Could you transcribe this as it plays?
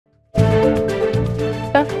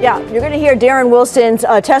Yeah, you're going to hear Darren Wilson's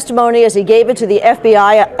testimony as he gave it to the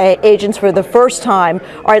FBI agents for the first time.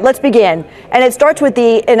 All right, let's begin. And it starts with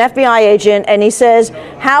an FBI agent, and he says,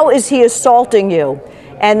 "How is he assaulting you?"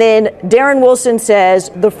 And then Darren Wilson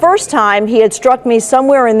says, "The first time he had struck me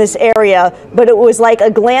somewhere in this area, but it was like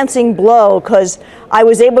a glancing blow because I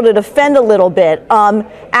was able to defend a little bit.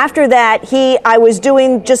 After that, I was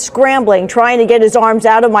doing just scrambling, trying to get his arms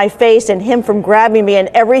out of my face and him from grabbing me and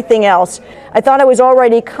everything else. I thought I was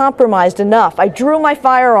already compromised enough. I drew my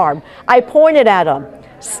firearm. I pointed at him.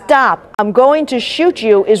 'Stop, I'm going to shoot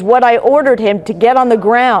you,' is what I ordered him to get on the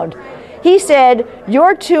ground. He said,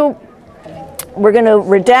 'You're too..." We're going to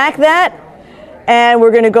redact that, and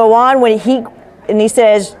we're going to go on when he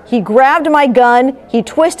says, "He grabbed my gun, he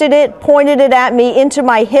twisted it, pointed it at me into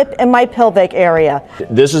my hip and my pelvic area."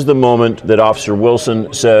 This is the moment that Officer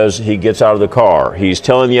Wilson says he gets out of the car. He's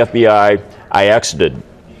telling the FBI, "I exited.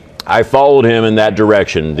 I followed him in that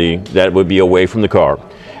direction," that would be away from the car.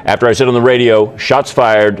 "After I said on the radio, 'Shots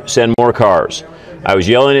fired, send more cars.' I was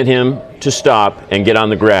yelling at him to stop and get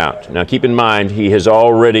on the ground." Now keep in mind, he has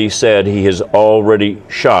already said he has already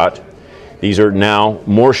shot. These are now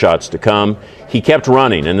more shots to come. He kept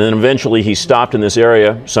running, and then eventually he stopped in this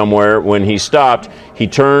area somewhere. When he stopped, he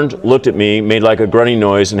turned, looked at me, made like a grunting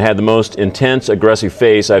noise, and had the most intense, aggressive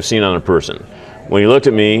face I've seen on a person. When he looked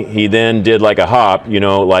at me, he then did like a hop,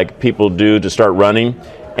 like people do to start running,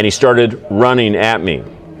 and he started running at me.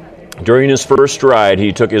 During his first stride,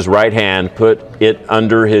 he took his right hand, put it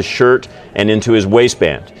under his shirt and into his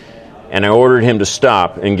waistband. And I ordered him to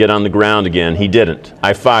stop and get on the ground again. He didn't.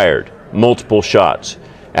 I fired multiple shots.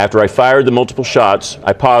 After I fired the multiple shots,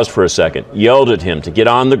 I paused for a second, yelled at him to get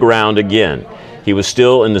on the ground again. He was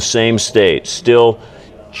still in the same state, still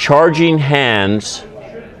charging hands,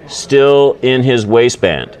 still in his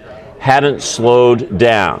waistband. Hadn't slowed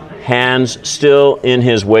down. Hands still in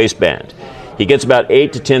his waistband. He gets about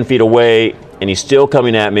 8 to 10 feet away, and he's still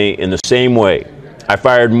coming at me in the same way. I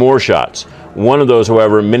fired more shots. One of those,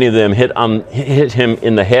 however, many of them hit him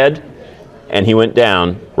in the head, and he went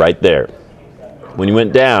down right there. When he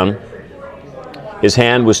went down, his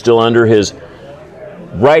hand was still under his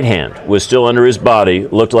right hand, was still under his body,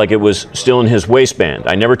 looked like it was still in his waistband.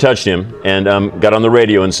 I never touched him, and got on the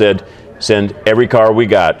radio and said, "Send every car we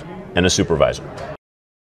got and a supervisor."